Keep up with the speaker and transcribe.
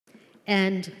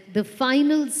And the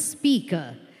final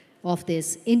speaker of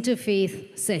this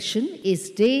interfaith session is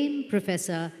Dame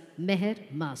Professor Meher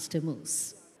Master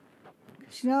Moos.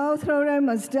 Shnau throure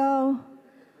mazdau,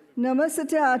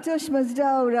 namasate atash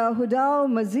mazdau, rahudau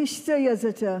mazishta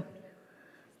yazata.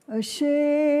 Hashem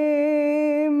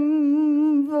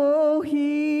vohi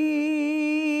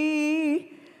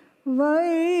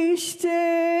vaishte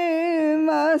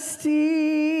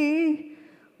masti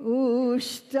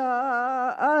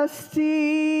ushta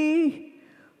asti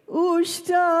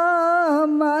ushta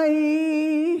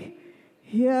mai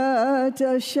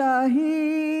yata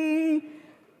shahi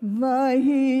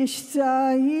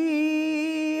vahishtahi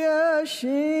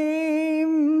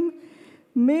Hashem.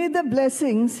 May the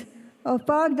blessings of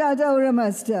Pak Dada Ura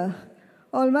Mazda,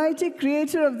 Almighty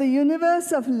Creator of the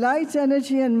universe of light,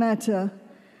 energy, and matter,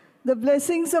 the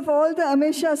blessings of all the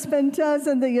Amesha Spentas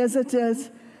and the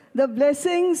Yazatas, the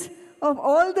blessings of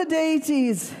all the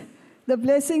deities, the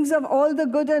blessings of all the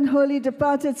good and holy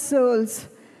departed souls,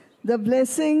 the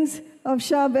blessings of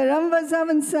Shah Behram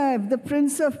Vazavan Sahib, the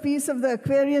Prince of Peace of the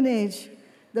Aquarian Age,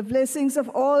 the blessings of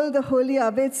all the holy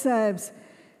Abed Sahibs.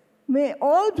 May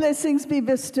all blessings be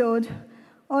bestowed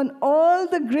on all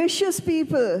the gracious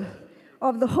people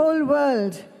of the whole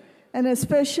world, and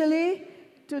especially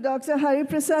to Dr. Hari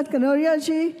Prasad Kanoria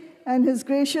ji and his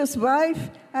gracious wife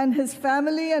and his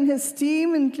family and his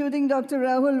team, including Dr.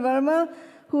 Rahul Verma,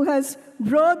 who has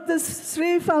brought this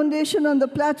Sri Foundation on the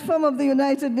platform of the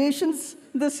United Nations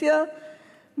this year.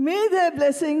 May their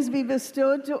blessings be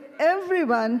bestowed to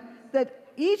everyone, that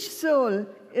each soul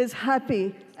is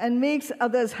happy and makes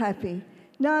others happy.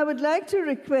 Now I would like to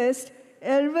request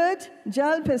Erward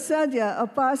Jal Pesadia, a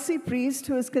Parsi priest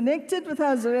who is connected with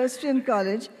our Zoroastrian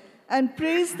college and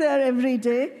prays there every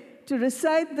day, to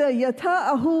recite the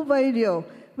Yatha Ahu Vairyo,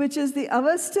 which is the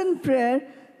Avastan prayer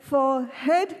for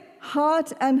head,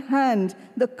 heart, and hand,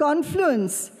 the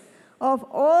confluence of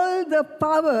all the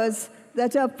powers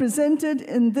that are presented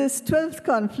in this 12th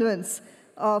confluence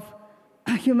of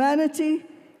humanity,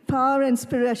 power, and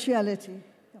spirituality.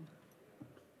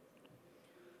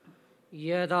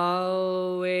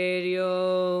 Yada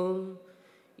Vairyo,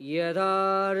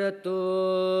 Yada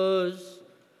Ratus,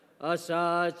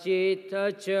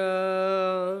 Asachita cha,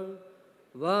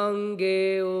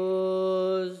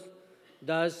 Vangeus,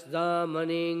 Dasda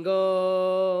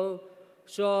Maningo,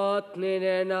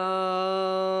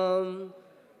 Shotninenam,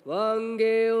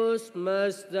 Vangeus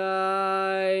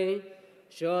Masdai,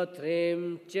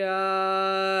 Shotrim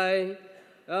Chai,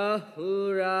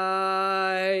 Ahurai,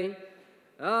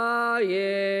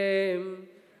 Ayem,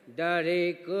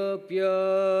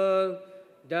 Darikupyo,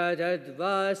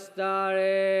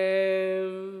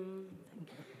 Dadadvastarem.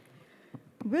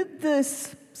 With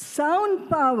this sound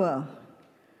power,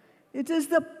 it is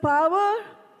the power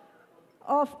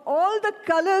of all the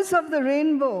colors of the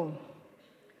rainbow.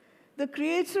 The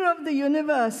creator of the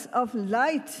universe of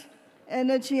light,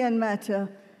 energy, and matter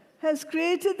has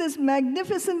created this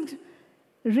magnificent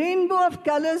rainbow of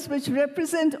colors which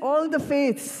represent all the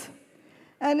faiths.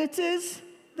 And it is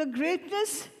the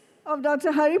greatness of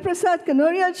Dr. Hari Prasad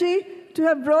Kanoria ji to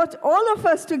have brought all of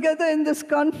us together in this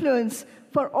confluence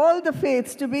for all the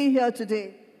faiths to be here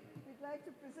today. We'd like to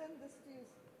present this to you.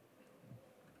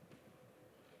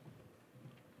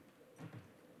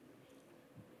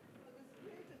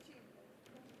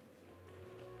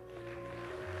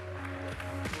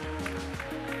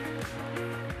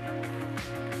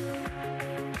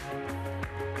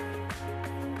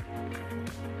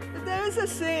 There is a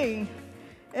saying,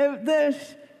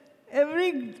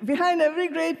 behind every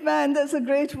great man, there's a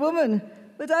great woman.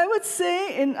 But I would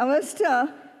say in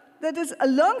Avesta, that is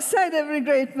alongside every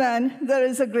great man, there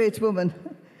is a great woman.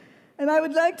 And I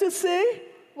would like to say,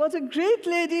 what a great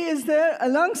lady is there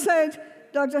alongside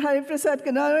Dr. Hari Prasad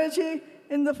Kanoria ji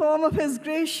in the form of his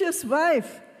gracious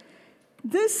wife.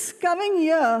 This coming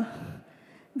year,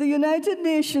 the United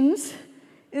Nations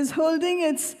is holding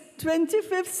its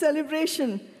 25th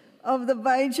celebration of the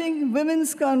Beijing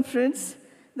Women's Conference,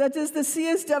 that is the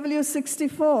CSW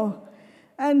 64.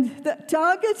 And the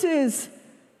target is,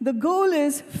 the goal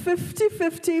is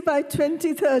 50-50 by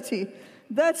 2030.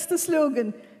 That's the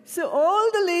slogan. So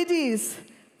all the ladies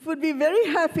would be very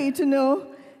happy to know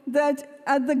that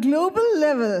at the global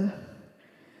level,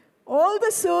 all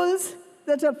the souls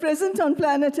that are present on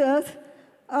planet Earth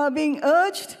are being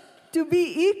urged to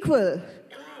be equal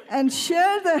and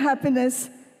share their happiness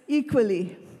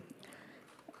equally.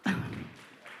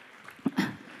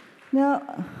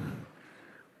 Now,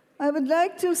 I would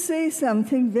like to say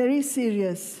something very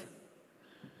serious.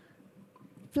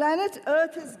 Planet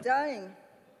Earth is dying.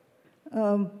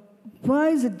 Why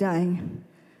is it dying?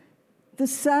 the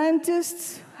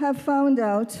scientists have found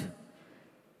out,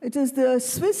 it is the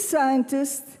Swiss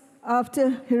scientists after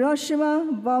Hiroshima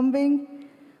bombing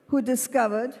who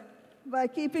discovered, by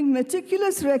keeping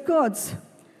meticulous records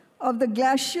of the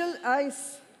glacial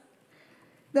ice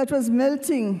that was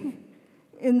melting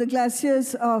in the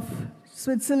glaciers of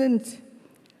Switzerland,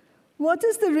 what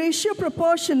is the ratio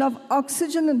proportion of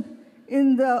oxygen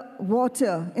in the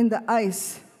water, in the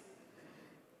ice?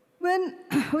 When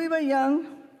we were young,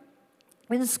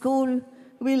 in school,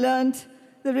 we learned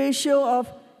the ratio of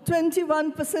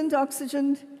 21%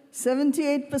 oxygen,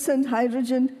 78%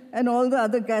 hydrogen, and all the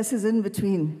other gases in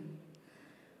between.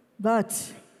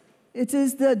 But it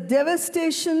is the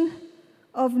devastation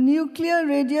of nuclear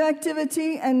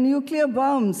radioactivity and nuclear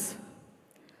bombs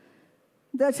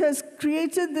that has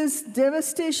created this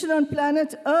devastation on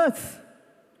planet Earth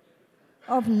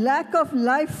of lack of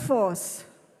life force.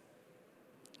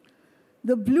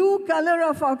 The blue color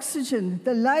of oxygen,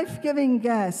 the life-giving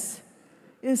gas,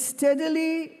 is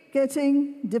steadily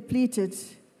getting depleted.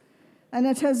 And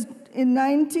it has, in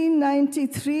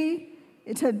 1993,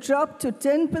 it had dropped to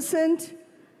 10%.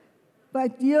 By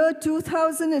year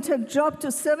 2000, it had dropped to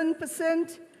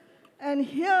 7%. And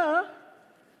here,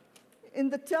 in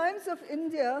the Times of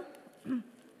India,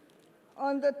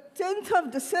 on the 10th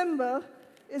of December,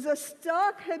 is a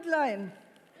stark headline: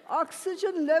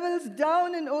 oxygen levels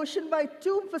down in ocean by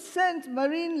 2%,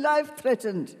 marine life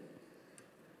threatened.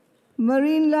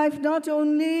 Marine life not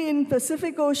only in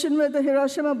Pacific Ocean where the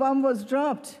Hiroshima bomb was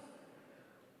dropped,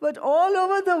 but all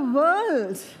over the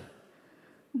world.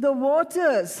 The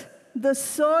waters, the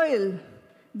soil,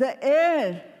 the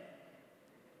air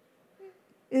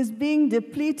is being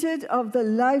depleted of the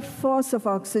life force of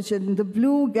oxygen, the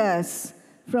blue gas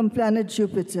from planet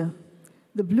Jupiter,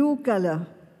 the blue color.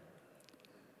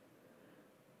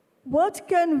 What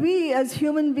can we as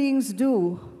human beings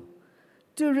do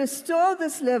to restore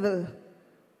this level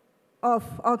of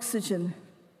oxygen?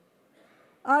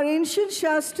 Our ancient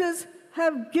Shastras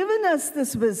have given us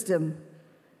this wisdom,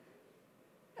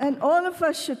 and all of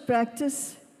us should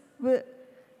practice,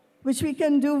 which we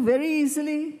can do very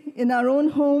easily in our own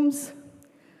homes.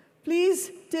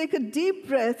 Please take a deep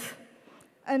breath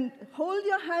and hold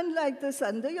your hand like this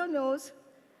under your nose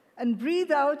and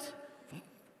breathe out.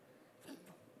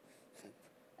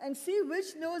 And see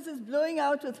which nose is blowing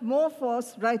out with more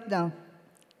force right now.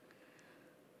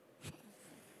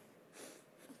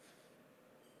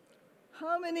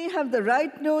 How many have the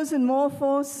right nose in more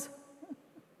force?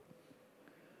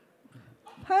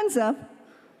 Hands up.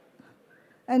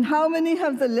 And how many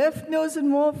have the left nose in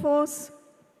more force?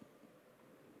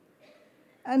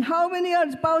 And how many are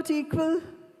about equal?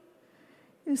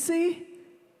 You see,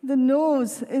 the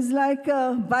nose is like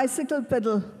a bicycle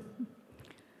pedal.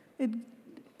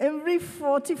 Every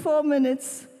 44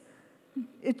 minutes,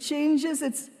 it changes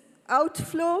its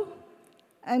outflow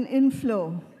and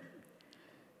inflow.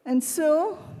 And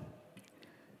so,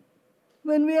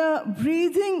 when we are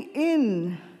breathing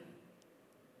in,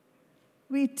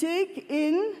 we take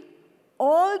in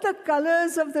all the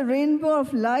colors of the rainbow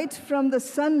of light from the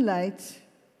sunlight,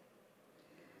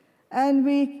 and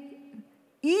we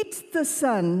eat the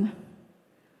sun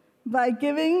by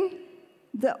giving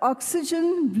the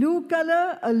oxygen blue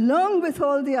color along with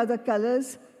all the other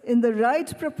colors in the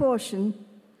right proportion.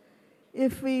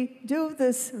 If we do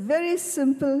this very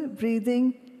simple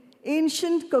breathing,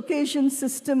 ancient Caucasian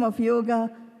system of yoga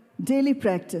daily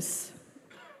practice.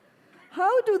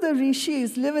 How do the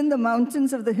rishis live in the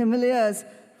mountains of the Himalayas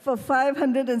for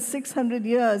 500 and 600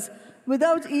 years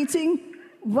without eating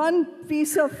one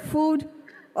piece of food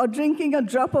or drinking a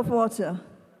drop of water?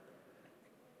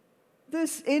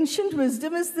 This ancient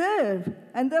wisdom is there,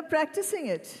 and they're practicing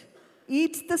it.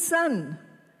 Eat the sun.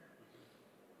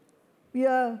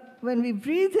 When we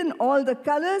breathe in all the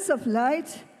colors of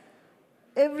light,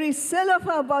 every cell of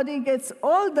our body gets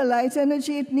all the light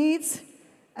energy it needs,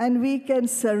 and we can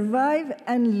survive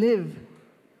and live.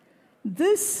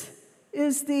 This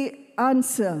is the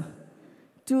answer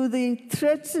to the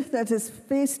threat that is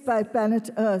faced by planet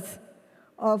Earth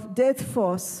of death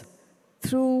force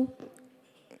through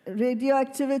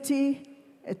radioactivity,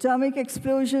 atomic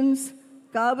explosions,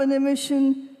 carbon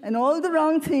emission, and all the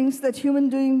wrong things that human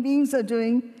beings are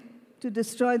doing to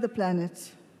destroy the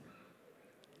planet.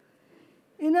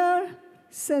 In our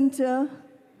center,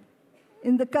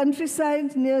 in the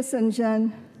countryside near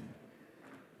Sanjan,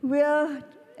 we are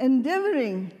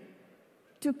endeavoring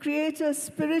to create a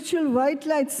spiritual white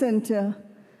light center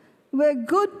where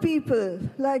good people,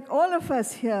 like all of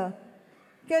us here,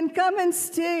 can come and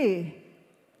stay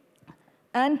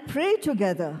and pray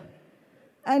together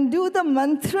and do the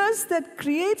mantras that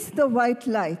create the white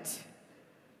light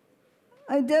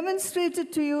I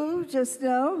demonstrated to you just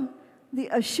now the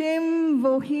Ashem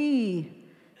Vohi.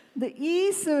 The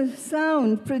E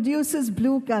sound produces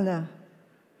blue color.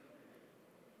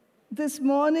 This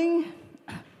morning,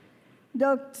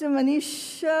 Dr.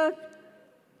 Manisha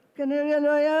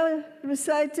Kanaria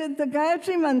recited the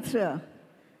Gayatri Mantra,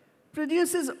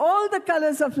 produces all the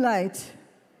colors of light.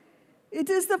 It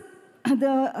is the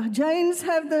Jains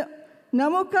have the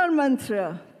Namokar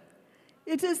Mantra.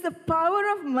 It is the power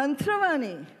of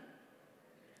Mantravani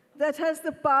that has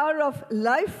the power of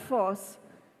life force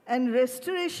and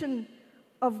restoration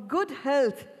of good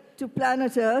health to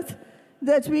planet Earth,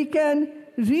 that we can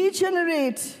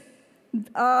regenerate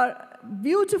our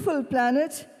beautiful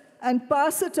planet and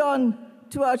pass it on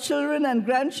to our children and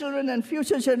grandchildren and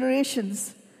future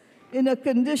generations in a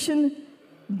condition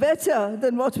better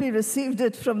than what we received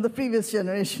it from the previous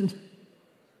generation.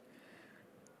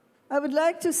 I would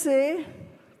like to say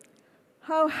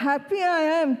how happy I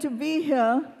am to be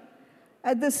here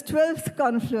at this 12th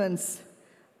Confluence.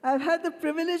 I've had the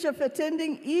privilege of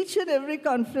attending each and every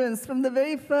conference from the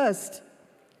very first.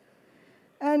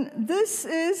 And this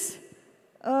is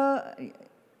a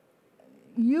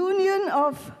union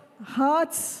of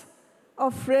hearts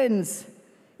of friends.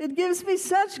 It gives me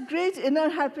such great inner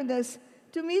happiness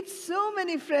to meet so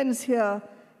many friends here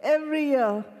every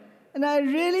year. And I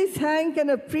really thank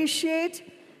and appreciate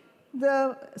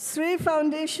the Sri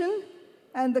Foundation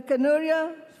and the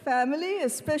Kanoria family,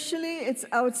 especially its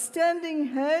outstanding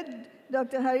head,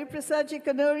 Dr. Hari Prasadji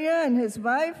Kanoria, and his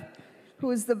wife,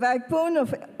 who is the backbone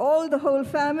of the whole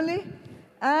family,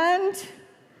 and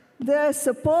their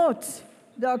support,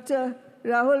 Dr.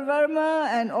 Rahul Verma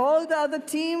and all the other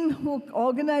team who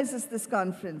organizes this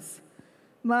conference.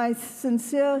 My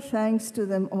sincere thanks to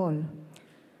them all.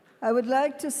 I would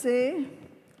like to say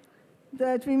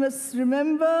that we must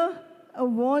remember a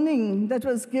warning that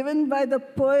was given by the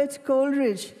poet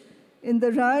Coleridge in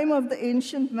the rhyme of the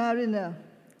Ancient Mariner.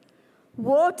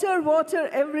 Water, water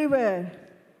everywhere,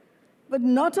 but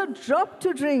not a drop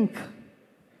to drink.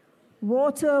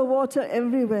 Water, water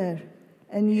everywhere,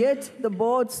 and yet the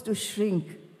boards to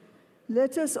shrink.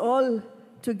 Let us all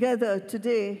together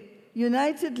today,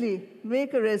 unitedly,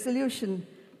 make a resolution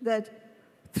that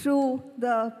through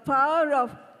the power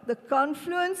of the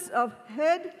confluence of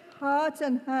head, heart,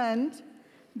 and hand,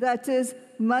 that is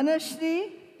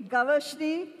Manashni,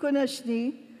 Gavashni,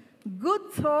 Kunashni,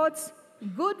 good thoughts,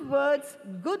 good words,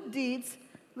 good deeds,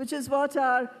 which is what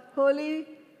our holy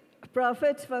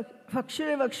Prophet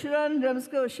Vakshire Vakshuran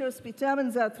Ramsko Ashur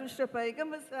Spitaman Zathrushra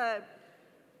Paigamba Sahib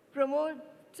promoted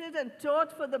and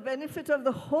taught for the benefit of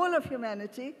the whole of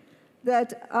humanity,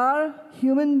 that our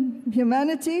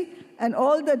humanity and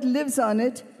all that lives on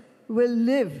it will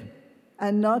live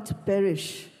and not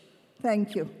perish.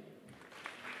 Thank you.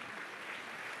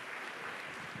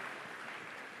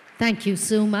 Thank you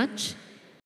so much.